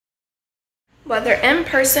Whether in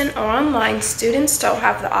person or online, students still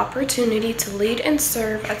have the opportunity to lead and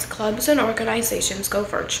serve as clubs and organizations go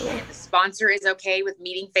virtual. The sponsor is okay with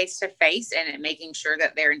meeting face-to-face and making sure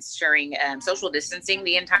that they're ensuring social distancing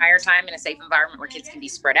the entire time in a safe environment where kids can be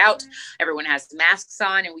spread out. Everyone has masks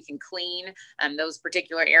on and we can clean those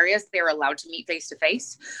particular areas. They're allowed to meet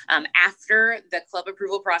face-to-face. After the club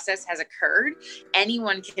approval process has occurred,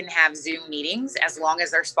 anyone can have Zoom meetings as long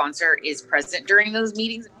as their sponsor is present during those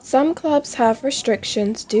meetings. Some clubs have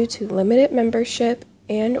restrictions due to limited membership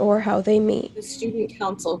and or how they meet. The student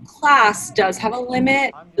council class does have a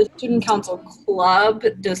limit. The student council club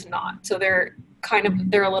does not. So they're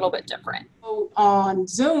a little bit different. On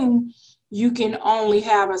Zoom, you can only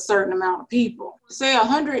have a certain amount of people. Say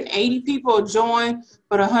 180 people join,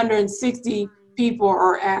 but 160 people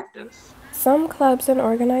are active. Some clubs and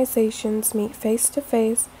organizations meet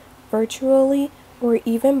face-to-face, virtually, or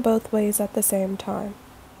even both ways at the same time.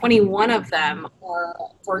 21 of them are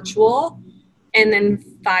virtual, and then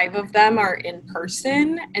 5 of them are in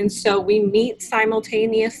person. And so we meet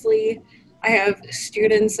simultaneously. I have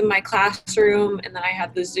students in my classroom, and then I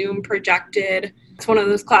have the Zoom projected. It's one of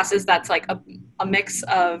those classes that's like a mix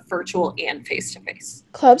of virtual and face-to-face.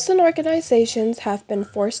 Clubs and organizations have been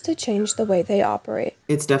forced to change the way they operate.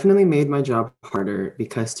 It's definitely made my job harder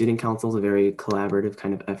because student council is a very collaborative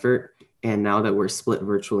kind of effort. And now that we're split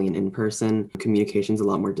virtually and in person, communication's a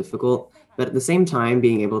lot more difficult. But at the same time,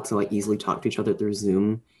 being able to easily talk to each other through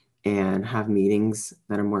Zoom and have meetings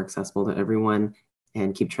that are more accessible to everyone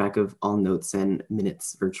and keep track of all notes and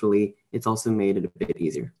minutes virtually, it's also made it a bit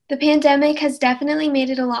easier. The pandemic has definitely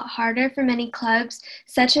made it a lot harder for many clubs,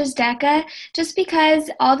 such as DECA, just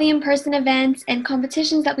because all the in-person events and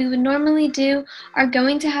competitions that we would normally do are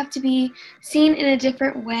going to have to be seen in a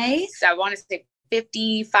different way. So I want to say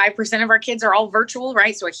 55% of our kids are all virtual,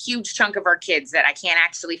 right? So a huge chunk of our kids that I can't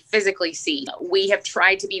actually physically see. We have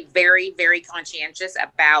tried to be very, very conscientious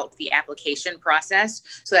about the application process.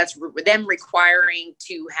 So that's them requiring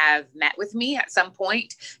to have met with me at some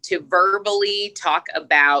point to verbally talk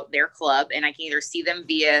about their club. And I can either see them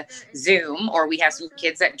via Zoom, or we have some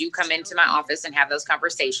kids that do come into my office and have those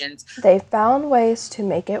conversations. They found ways to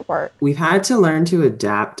make it work. We've had to learn to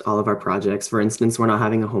adapt all of our projects. For instance, we're not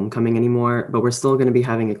having a homecoming anymore, but we're still going to be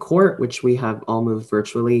having a court, which we have all moved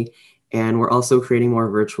virtually. And we're also creating more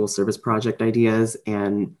virtual service project ideas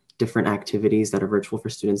and different activities that are virtual for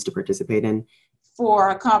students to participate in. For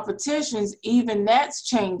our competitions, even that's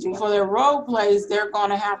changing. For their role plays, they're going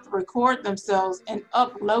to have to record themselves and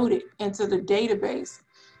upload it into the database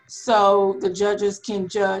so the judges can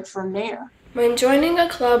judge from there. When joining a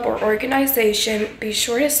club or organization, be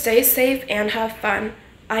sure to stay safe and have fun.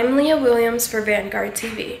 I'm Leah Williams for Vanguard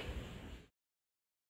TV.